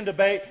immigration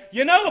debate,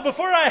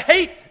 before I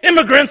hate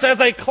immigrants as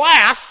a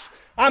class,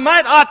 I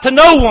might ought to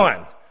know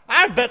one.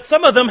 I bet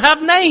some of them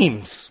have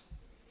names.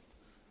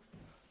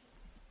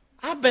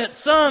 I bet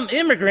some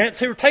immigrants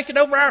who are taking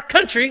over our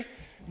country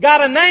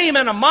got a name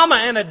and a mama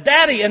and a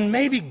daddy, and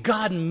maybe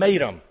God made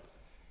them.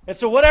 And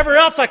so whatever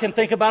else I can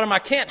think about them, I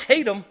can't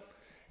hate them,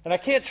 and I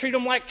can't treat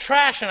them like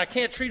trash, and I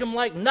can't treat them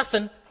like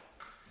nothing.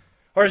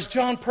 Or as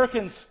John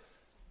Perkins,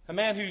 a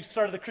man who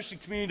started the Christian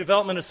Community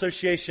Development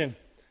Association,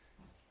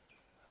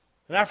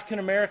 an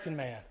African-American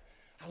man.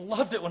 I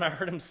loved it when I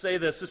heard him say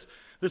this.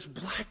 This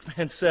black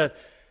man said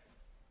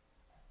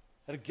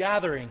at a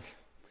gathering,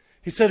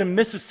 he said, in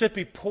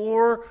Mississippi,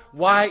 poor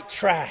white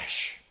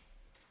trash.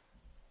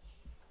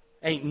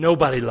 Ain't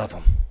nobody love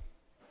them.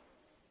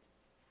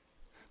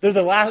 They're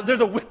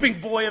the whipping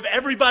boy of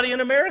everybody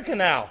in America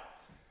now.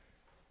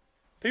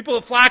 People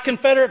that fly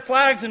Confederate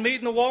flags and meet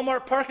in the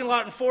Walmart parking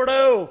lot in Fort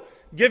O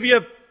give you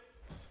a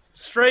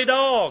stray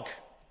dog.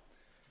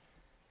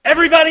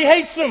 Everybody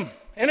hates them,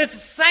 and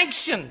it's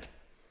sanctioned.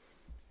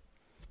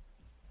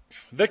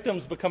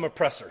 Victims become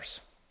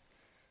oppressors,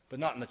 but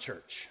not in the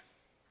church.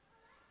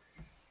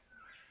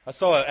 I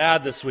saw an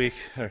ad this week,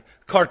 a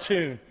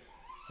cartoon,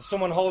 of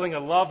someone holding a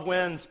Love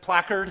Wins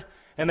placard,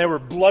 and they were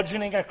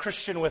bludgeoning a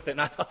Christian with it,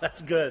 and I thought,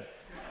 that's good.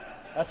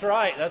 That's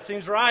right. That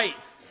seems right.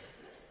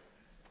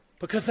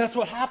 Because that's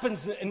what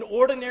happens in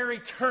ordinary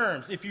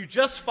terms. If you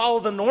just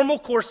follow the normal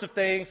course of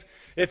things,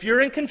 if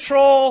you're in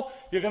control,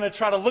 you're going to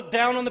try to look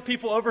down on the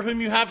people over whom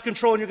you have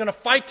control, and you're going to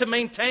fight to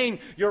maintain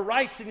your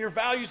rights and your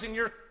values and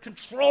your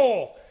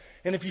control.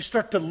 And if you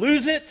start to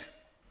lose it,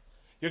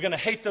 you're going to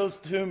hate those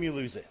to whom you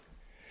lose it.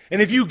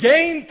 And if you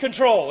gain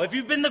control, if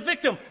you've been the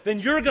victim, then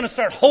you're going to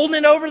start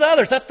holding it over the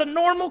others. That's the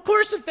normal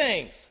course of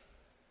things.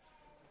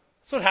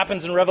 That's what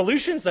happens in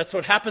revolutions. That's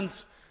what's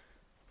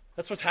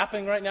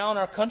happening right now in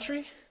our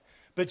country.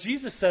 But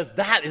Jesus says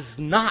that is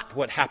not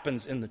what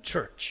happens in the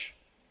church.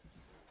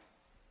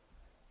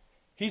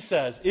 He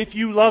says, if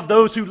you love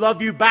those who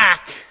love you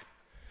back,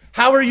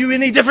 how are you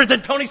any different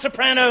than Tony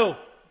Soprano?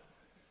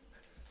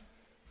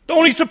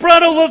 Tony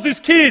Soprano loves his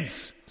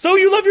kids. So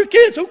you love your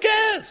kids. Who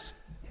cares?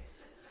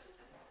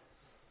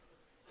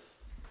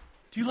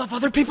 Do you love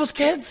other people's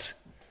kids?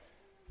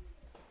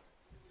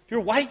 If you're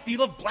white, do you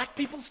love black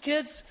people's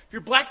kids? If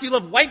you're black, do you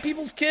love white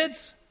people's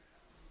kids?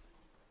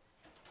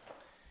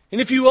 And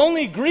if you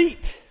only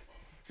greet,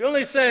 if you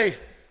only say,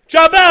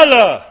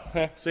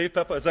 Jabala. See,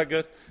 Peppa, is that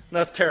good? No,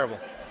 that's terrible.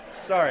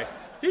 Sorry.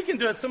 He can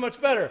do it so much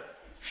better.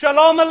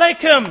 Shalom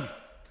Aleichem.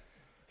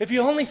 If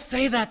you only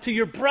say that to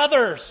your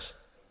brothers,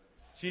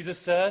 Jesus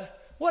said,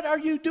 what are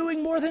you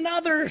doing more than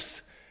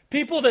others?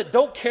 People that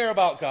don't care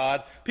about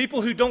God,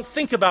 people who don't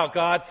think about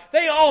God,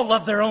 they all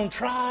love their own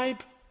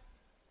tribe.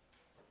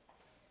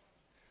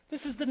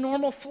 This is the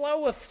normal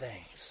flow of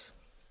things.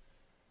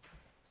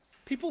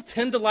 People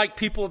tend to like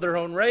people of their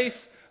own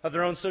race, of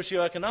their own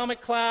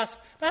socioeconomic class.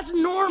 That's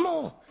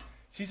normal.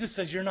 Jesus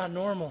says, you're not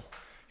normal.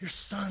 You're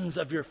sons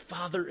of your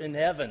Father in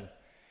heaven.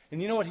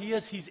 And you know what he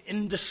is? He's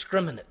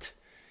indiscriminate.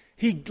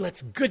 He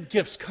lets good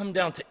gifts come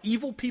down to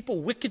evil people,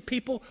 wicked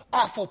people,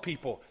 awful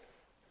people.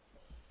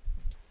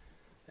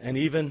 And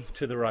even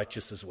to the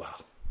righteous as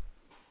well.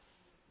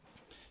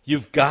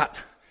 You've got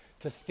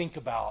to think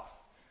about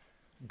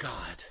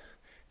God.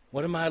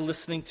 What am I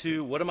listening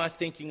to? What am I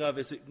thinking of?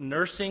 Is it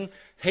nursing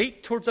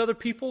hate towards other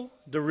people,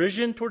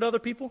 derision toward other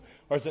people?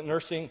 Or is it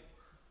nursing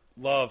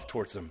love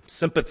towards them,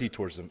 sympathy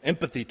towards them,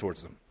 empathy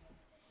towards them?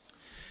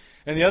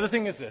 And the other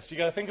thing is this. You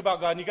got to think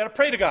about God and you got to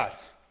pray to God.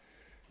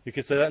 You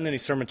could say that in any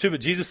sermon too, but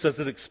Jesus says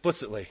it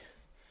explicitly.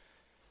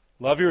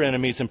 Love your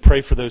enemies and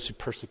pray for those who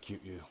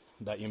persecute you,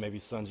 that you may be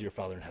sons of your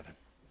Father in heaven.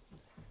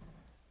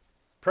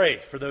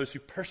 Pray for those who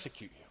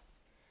persecute you.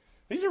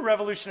 These are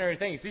revolutionary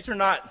things. These are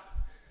not,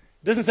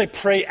 it doesn't say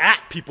pray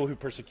at people who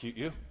persecute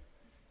you.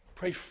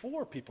 Pray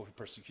for people who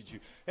persecute you.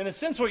 In a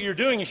sense, what you're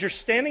doing is you're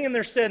standing in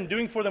their stead and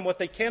doing for them what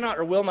they cannot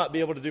or will not be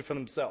able to do for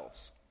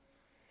themselves.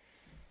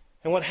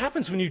 And what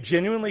happens when you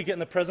genuinely get in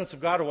the presence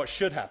of God, or what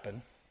should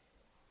happen,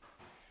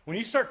 when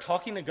you start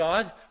talking to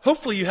God,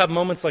 hopefully you have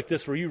moments like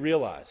this where you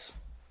realize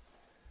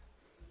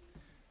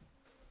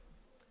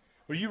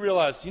where you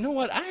realize, you know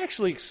what, I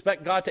actually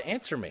expect God to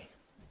answer me.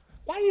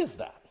 Why is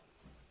that?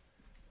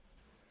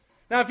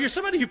 Now, if you're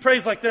somebody who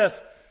prays like this,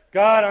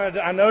 God,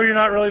 I know you're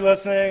not really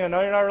listening. I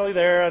know you're not really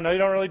there. I know you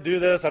don't really do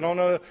this. I don't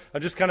know.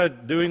 I'm just kind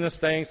of doing this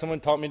thing.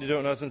 Someone taught me to do it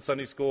when I was in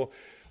Sunday school.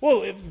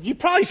 Well, you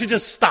probably should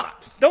just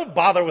stop. Don't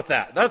bother with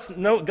that. God's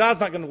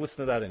not going to listen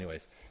to that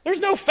anyways. There's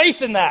no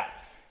faith in that.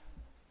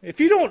 If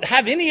you don't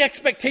have any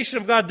expectation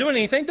of God doing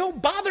anything, don't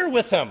bother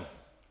with him.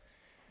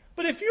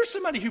 But if you're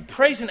somebody who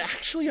prays and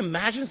actually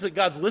imagines that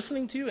God's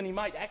listening to you and he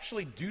might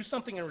actually do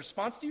something in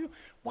response to you,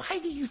 why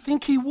do you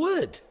think he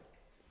would?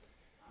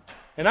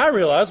 And I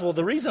realize, well,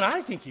 the reason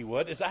I think he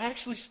would is I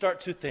actually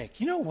start to think,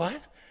 you know what?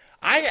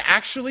 I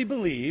actually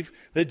believe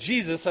that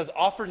Jesus has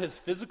offered his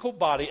physical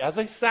body as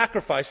a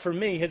sacrifice for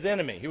me, his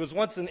enemy. He was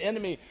once an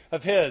enemy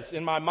of his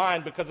in my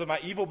mind because of my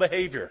evil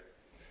behavior.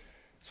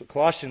 That's what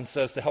Colossians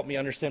says to help me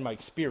understand my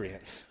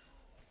experience.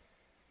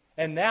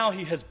 And now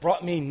he has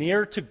brought me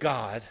near to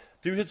God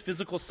through his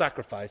physical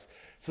sacrifice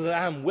so that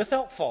I am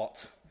without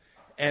fault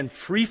and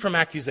free from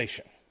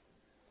accusation.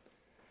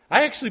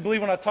 I actually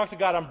believe when I talk to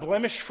God, I'm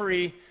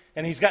blemish-free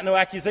and he's got no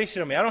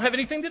accusation of me. I don't have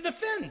anything to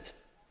defend.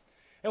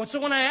 And so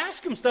when I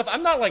ask him stuff,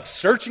 I'm not like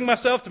searching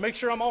myself to make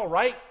sure I'm all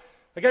right.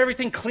 I got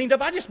everything cleaned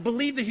up. I just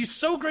believe that he's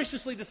so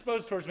graciously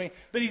disposed towards me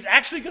that he's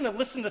actually going to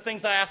listen to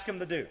things I ask him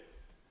to do.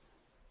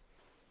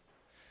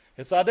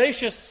 It's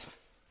audacious,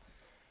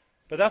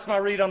 but that's my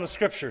read on the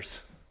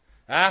scriptures.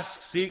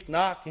 Ask, seek,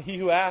 knock, and he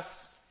who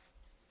asks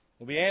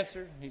will be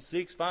answered. He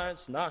seeks,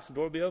 finds, knocks, the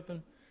door will be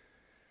open.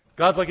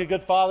 God's like a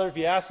good father. If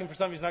you ask him for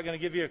something, he's not going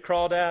to give you a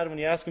crawdad. When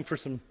you ask him for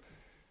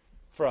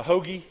a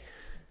hoagie,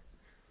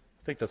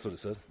 I think that's what it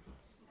says.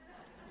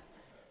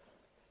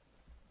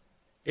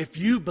 If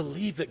you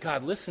believe that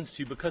God listens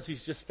to you because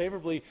he's just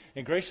favorably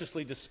and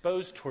graciously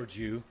disposed towards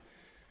you,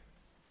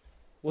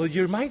 well,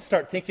 you might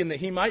start thinking that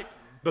he might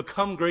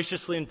become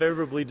graciously and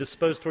favorably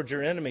disposed towards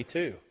your enemy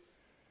too.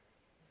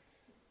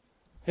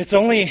 It's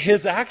only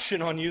his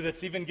action on you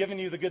that's even given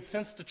you the good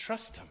sense to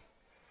trust him.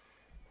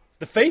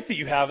 The faith that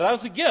you have, that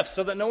was a gift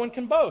so that no one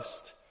can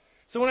boast.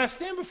 So when I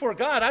stand before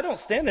God, I don't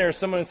stand there as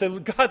someone and say,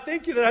 God,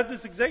 thank you that I have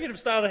this executive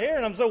style of hair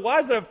and I'm so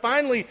wise that I've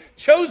finally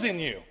chosen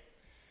you.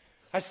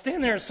 I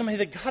stand there as somebody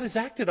that God has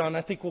acted on and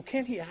I think, well,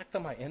 can't he act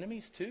on my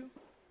enemies too?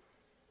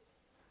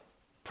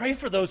 Pray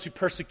for those who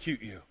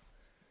persecute you.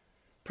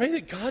 Pray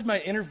that God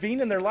might intervene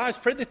in their lives.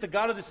 Pray that the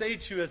God of this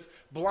age who has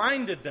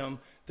blinded them,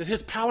 that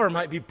his power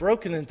might be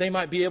broken and they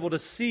might be able to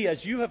see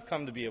as you have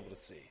come to be able to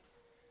see.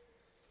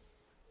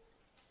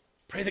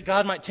 Pray that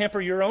God might temper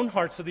your own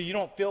heart so that you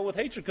don't fill with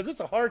hatred, because it's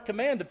a hard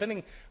command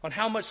depending on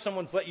how much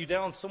someone's let you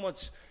down,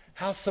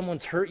 how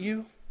someone's hurt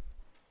you.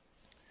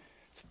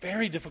 It's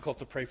very difficult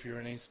to pray for your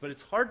enemies, but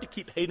it's hard to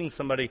keep hating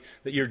somebody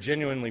that you're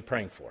genuinely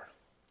praying for.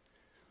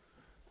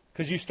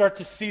 Because you start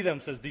to see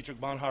them, says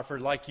Dietrich Bonhoeffer,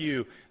 like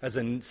you, as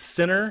a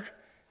sinner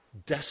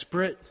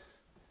desperately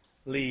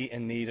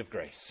in need of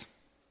grace.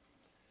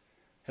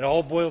 It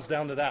all boils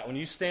down to that. When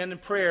you stand in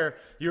prayer,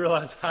 you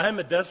realize I'm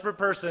a desperate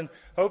person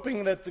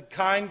hoping that the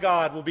kind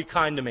God will be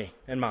kind to me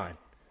and mine.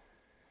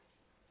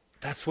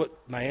 That's what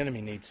my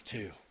enemy needs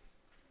too.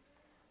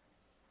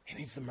 He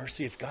needs the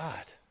mercy of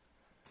God.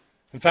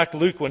 In fact,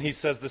 Luke, when he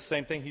says the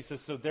same thing, he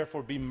says, so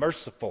therefore be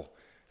merciful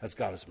as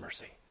God is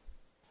merciful.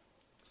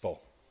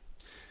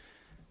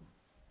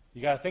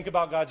 You got to think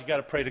about God. You got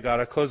to pray to God.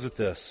 I close with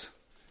this.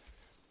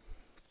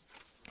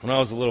 When I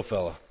was a little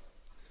fella,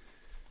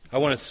 I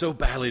wanted so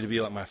badly to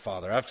be like my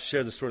father. I've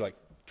shared this story like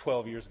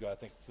 12 years ago, I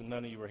think, so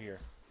none of you were here.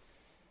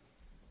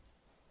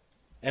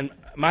 And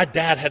my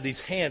dad had these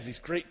hands, these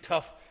great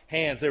tough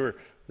hands. They were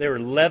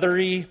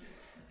leathery,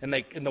 and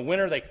in the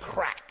winter they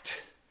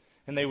cracked,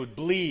 and they would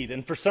bleed.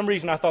 And for some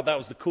reason, I thought that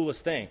was the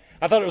coolest thing.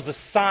 I thought it was a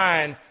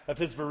sign of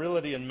his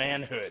virility and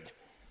manhood.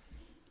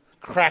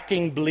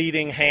 Cracking,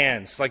 bleeding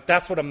hands. Like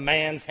that's what a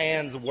man's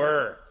hands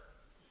were.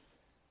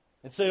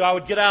 And so I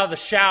would get out of the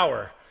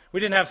shower. We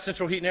didn't have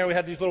central heat and air. We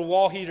had these little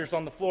wall heaters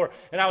on the floor.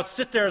 And I would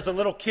sit there as a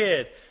little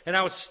kid, and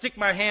I would stick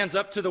my hands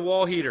up to the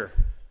wall heater.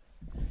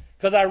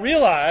 Because I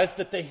realized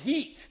that the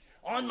heat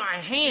on my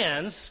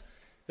hands,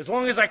 as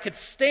long as I could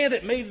stand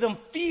it, made them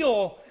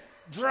feel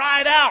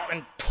dried out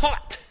and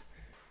taut,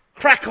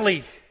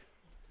 crackly.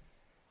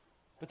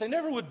 But they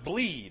never would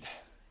bleed.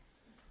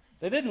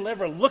 They didn't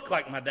ever look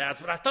like my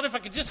dad's, but I thought if I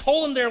could just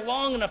hold them there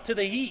long enough to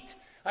the heat,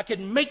 I could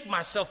make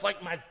myself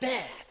like my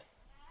dad.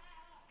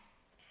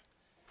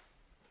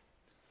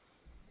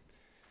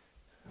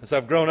 As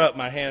I've grown up,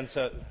 my hands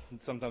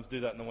sometimes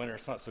do that in the winter.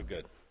 It's not so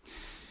good.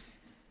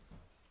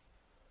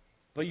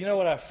 But you know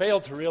what I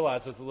failed to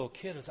realize as a little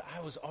kid is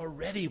I was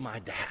already my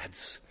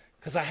dad's,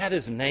 because I had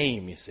his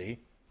name, you see.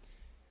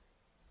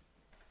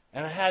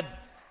 And I had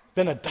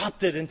been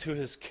adopted into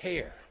his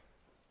care,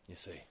 you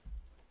see.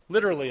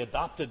 Literally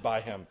adopted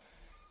by him,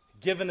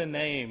 given a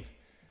name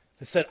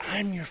that said,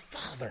 I'm your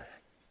father.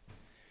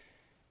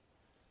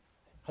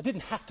 I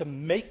didn't have to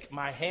make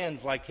my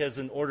hands like his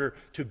in order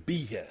to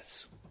be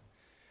his.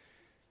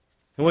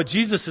 And what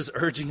Jesus is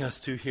urging us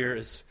to here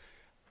is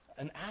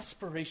an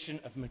aspiration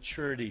of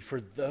maturity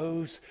for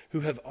those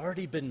who have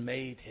already been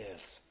made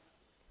his.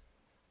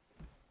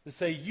 To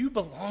say, you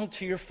belong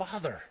to your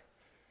Father.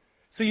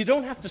 So you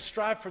don't have to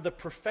strive for the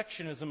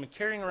perfectionism and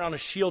carrying around a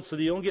shield so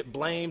that you don't get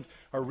blamed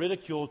or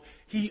ridiculed.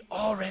 He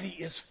already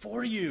is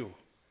for you.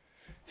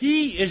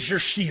 He is your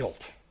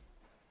shield.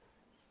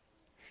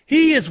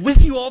 He is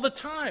with you all the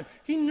time.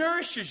 He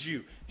nourishes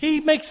you.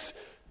 He makes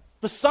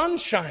the sun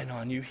shine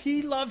on you.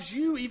 He loves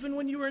you even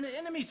when you were an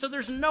enemy, so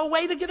there's no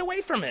way to get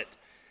away from it.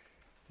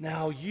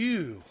 Now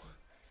you,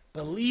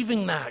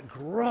 believing that,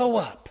 grow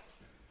up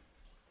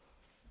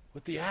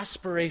with the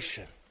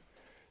aspiration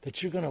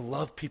that you're going to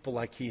love people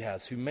like he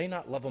has, who may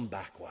not love them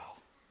back well.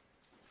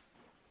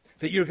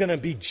 That you're going to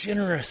be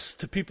generous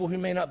to people who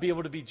may not be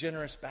able to be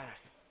generous back.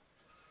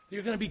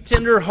 You're going to be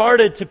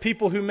tender-hearted to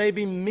people who may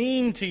be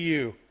mean to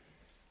you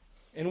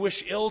and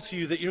wish ill to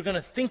you, that you're going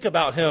to think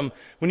about him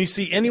when you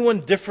see anyone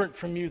different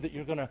from you, that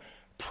you're going to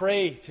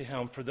pray to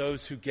him for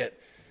those who get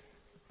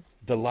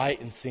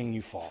delight in seeing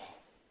you fall.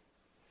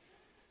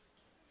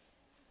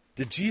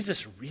 Did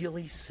Jesus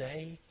really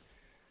say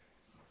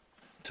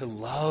to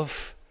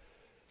love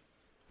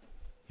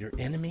your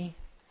enemy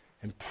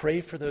and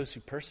pray for those who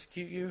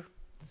persecute you?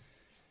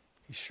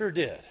 He sure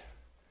did.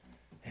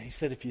 And he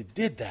said if you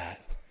did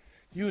that,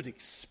 you would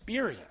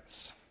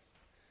experience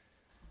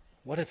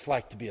what it's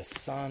like to be a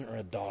son or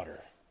a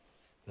daughter,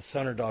 the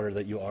son or daughter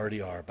that you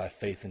already are by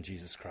faith in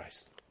Jesus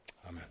Christ.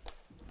 Amen.